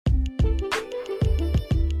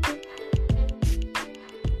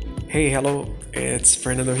Hey, hello, it's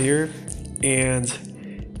Fernando here, and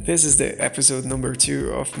this is the episode number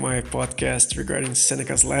 2 of my podcast regarding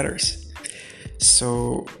Seneca's letters.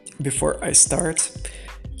 So, before I start,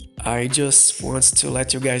 I just want to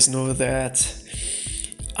let you guys know that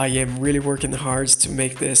I am really working hard to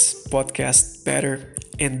make this podcast better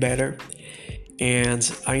and better, and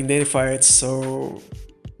I identified some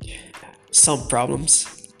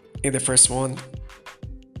problems in the first one,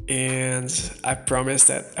 and I promise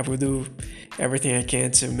that I will do everything I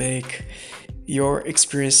can to make your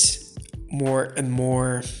experience more and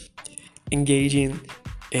more engaging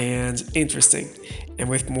and interesting and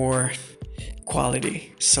with more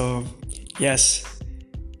quality. So, yes,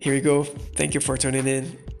 here you go. Thank you for tuning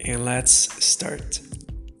in, and let's start.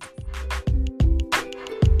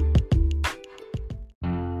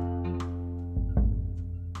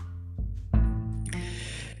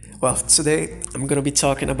 Well, today I'm going to be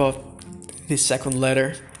talking about the second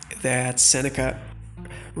letter that Seneca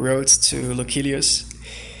wrote to Lucilius.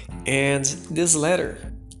 And this letter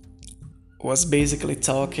was basically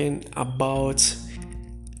talking about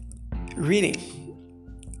reading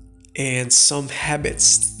and some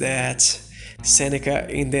habits that Seneca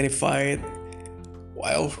identified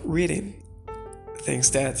while reading,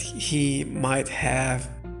 things that he might have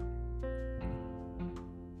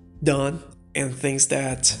done and things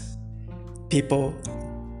that people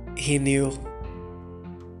he knew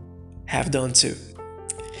have done too.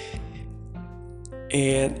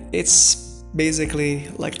 And it's basically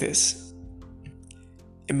like this.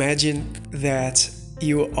 Imagine that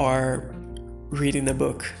you are reading a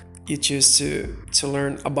book. You choose to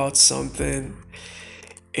learn about something,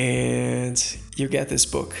 and you get this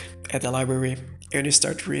book at the library and you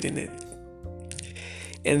start reading it.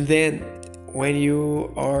 And then when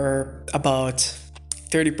you are about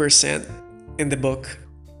 30% in the book,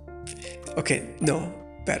 okay, no,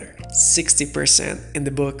 better, 60% in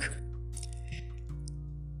the book,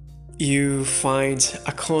 you find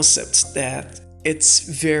a concept that it's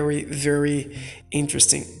very, very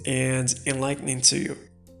interesting and enlightening to you.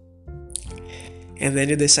 And then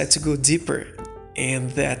you decide to go deeper in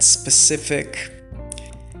that specific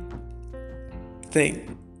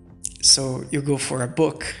thing. So you go for a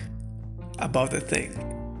book about the thing.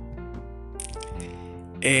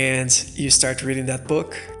 And you start reading that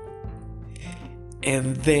book.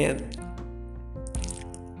 And then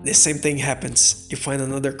the same thing happens. You find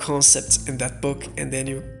another concept in that book, and then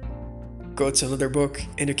you go to another book,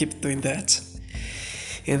 and you keep doing that.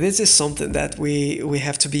 And this is something that we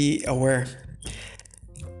have to be aware.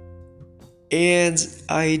 And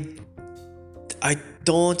I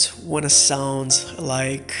don't want to sound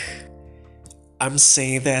like I'm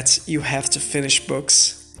saying that you have to finish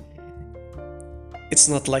books. It's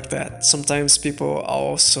not like that. Sometimes people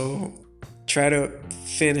also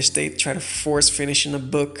they try to force finishing a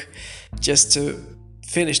book just to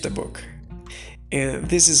finish the book. And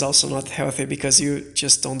this is also not healthy because you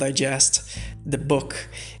just don't digest the book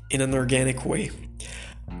in an organic way.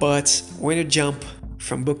 But when you jump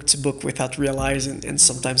from book to book without realizing and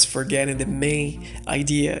sometimes forgetting the main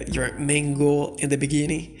idea, your main goal in the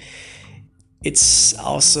beginning, it's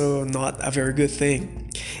also not a very good thing.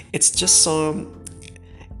 It's just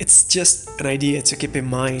an idea to keep in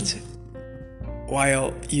mind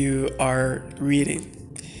while you are reading.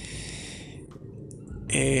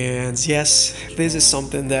 And yes, this is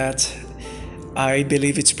something that I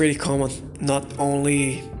believe it's pretty common, not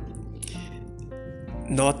only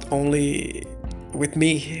with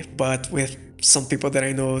me, but with some people that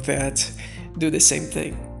I know that do the same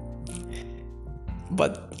thing.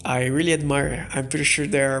 But I really admire. I'm pretty sure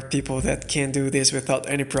there are people that can do this without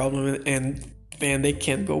any problem, and then they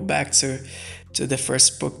can go back to the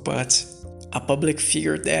first book. But a public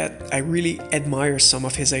figure that I really admire some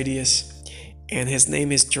of his ideas, and his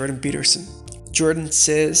name is Jordan Peterson. Jordan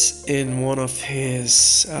says in one of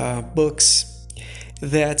his books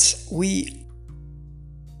that we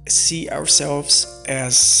see ourselves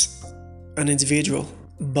as an individual,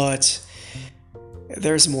 but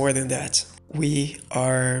there's more than that. We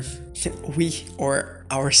are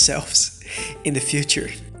ourselves in the future.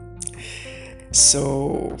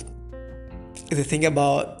 So the thing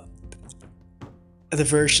about the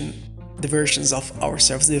versions of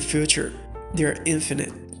ourselves in the future, they're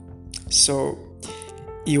infinite. So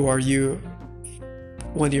you are you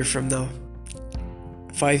 1 year from now,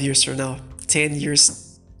 5 years from now, 10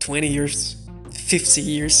 years, 20 years, 50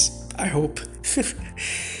 years, I hope.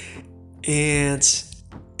 And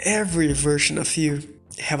every version of you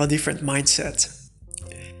have a different mindset,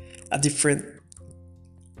 a different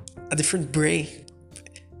brain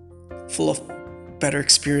full of better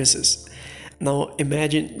experiences, Now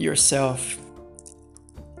imagine yourself,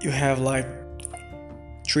 you have like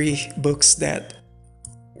three books that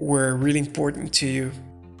were really important to you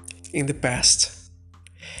in the past.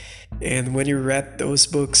 And when you read those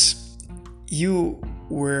books, you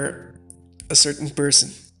were a certain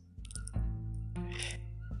person.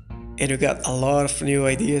 And you got a lot of new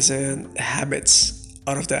ideas and habits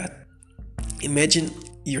out of that. Imagine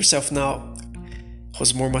yourself now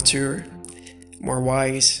who's more mature, more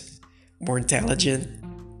wise, more intelligent,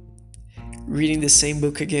 reading the same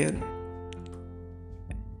book again.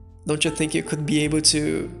 Don't you think you would be able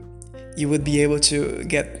to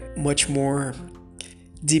get much more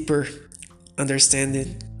deeper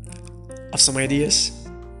understanding of some ideas?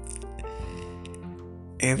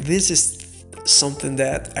 And this is something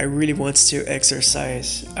that I really want to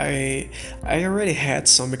exercise. I already had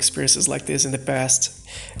some experiences like this in the past.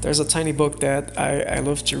 There's a tiny book that I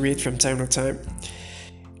love to read from time to time.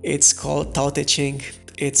 It's called Tao Te Ching.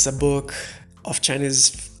 It's a book of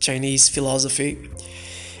Chinese philosophy,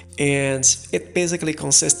 and it basically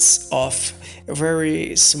consists of a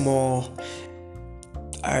very small,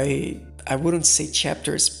 I wouldn't say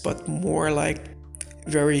chapters, but more like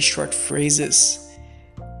very short phrases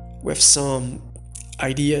with some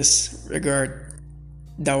ideas regarding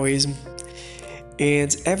Taoism.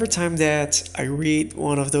 And every time that I read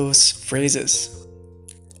one of those phrases,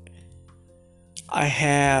 I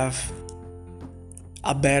have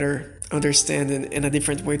a better understanding and a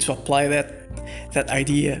different way to apply that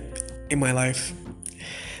idea in my life.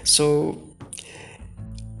 So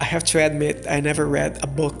I have to admit, I never read a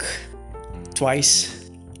book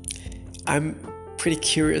twice. I'm pretty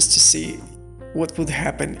curious to see what would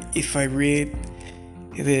happen if I read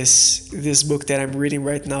this book that I'm reading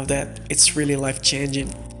right now, that it's really life-changing.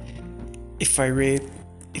 If I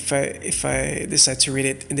decide to read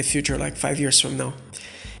it in the future, like 5 years from now.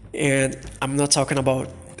 And I'm not talking about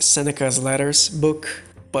Seneca's Letters book,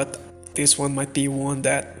 but this one might be one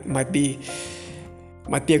that might be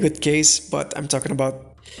a good case. But I'm talking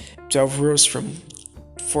about 12 Rules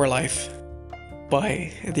for Life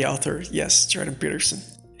by the author, yes, Jordan Peterson.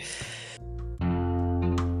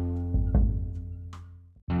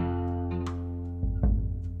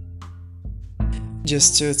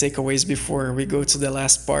 Just two takeaways before we go to the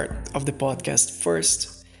last part of the podcast.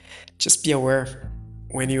 First, just be aware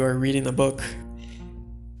when you are reading a book.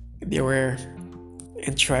 Be aware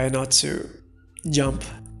and try not to jump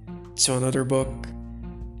to another book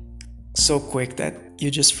so quick that you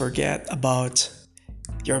just forget about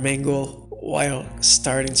your main goal while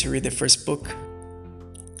starting to read the first book.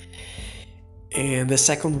 And the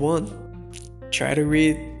second one, try to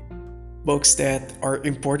read books that are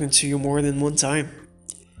important to you more than one time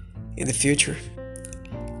in the future,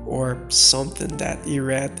 or something that you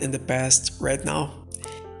read in the past. Right now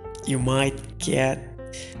you might get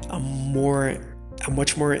a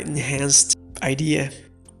much more enhanced idea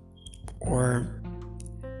or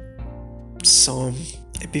some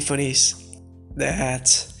epiphanies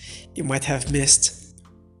that you might have missed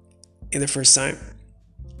in the first time.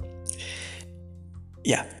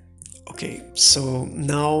 Yeah. Okay, so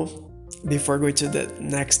now before going to the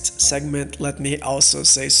next segment, let me also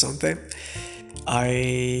say something.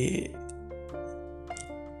 I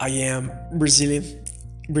am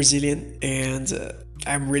Brazilian, and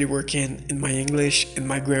I'm really working in my English and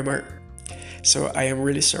my grammar. So I am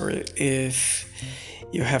really sorry if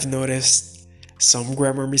you have noticed some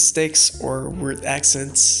grammar mistakes or weird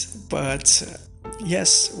accents. But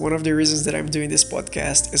yes, one of the reasons that I'm doing this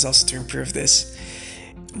podcast is also to improve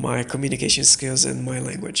my communication skills and my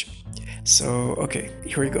language. So, okay,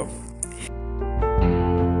 here we go.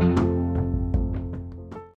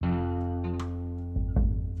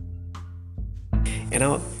 And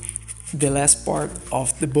now, the last part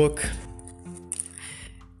of the book,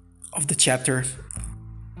 of the chapter,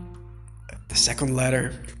 the second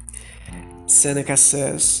letter, Seneca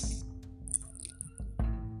says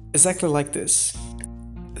exactly like this: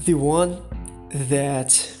 the one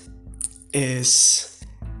that is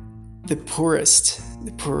the poorest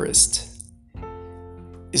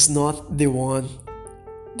is not the one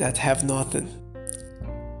that have nothing,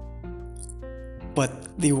 but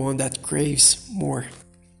the one that craves more.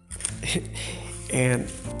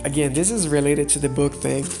 And again, this is related to the book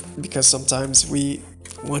thing, because sometimes we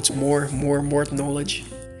want more knowledge,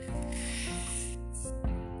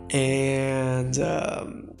 and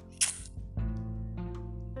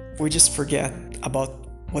we just forget about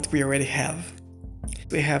what we already have.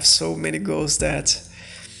 We have so many goals that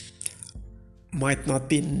might not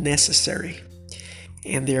be necessary,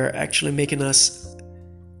 and they are actually making us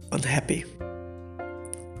unhappy.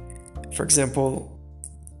 For example,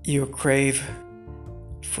 You crave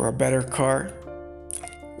for a better car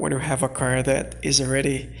when you have a car that is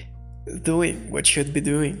already doing what it should be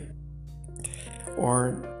doing.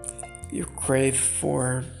 Or you crave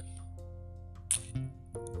for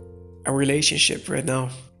a relationship right now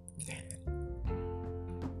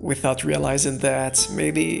without realizing that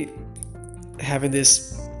maybe having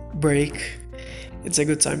this break, it's a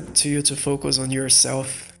good time to you to focus on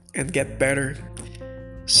yourself and get better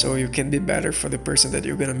so you can be better for the person that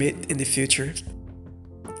you're gonna meet in the future.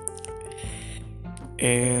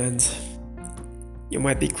 And you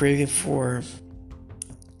might be craving for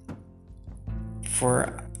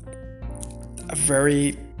a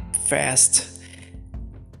very fast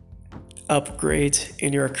upgrade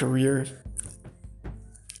in your career,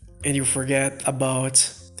 and you forget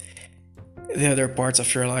about the other parts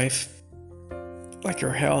of your life, like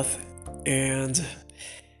your health and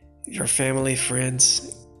your family,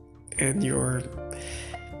 friends, and your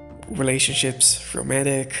relationships,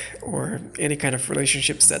 romantic or any kind of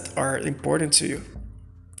relationships that are important to you.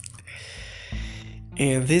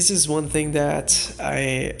 And this is one thing that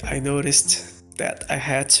I noticed that I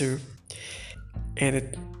had to, and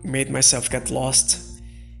it made myself get lost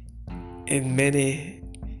in many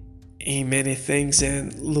things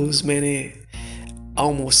and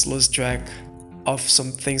almost lose track of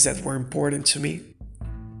some things that were important to me.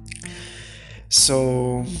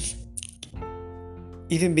 So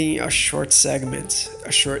even being a short segment,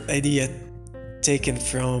 a short idea taken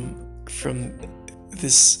from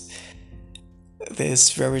this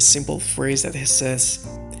very simple phrase that he says,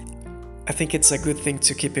 I think it's a good thing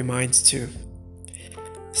to keep in mind too.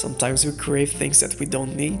 Sometimes we crave things that we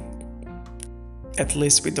don't need. At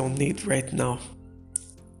least we don't need right now.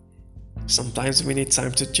 Sometimes we need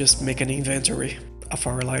time to just make an inventory of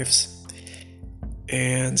our lives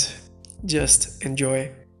and just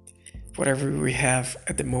enjoy whatever we have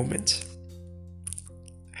at the moment.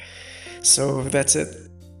 So that's it.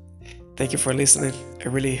 Thank you for listening. I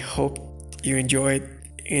really hope you enjoyed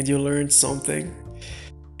and you learned something.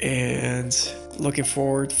 And looking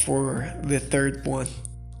forward for the third one.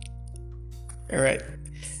 All right,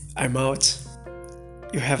 I'm out.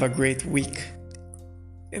 You have a great week.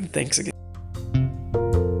 And thanks again.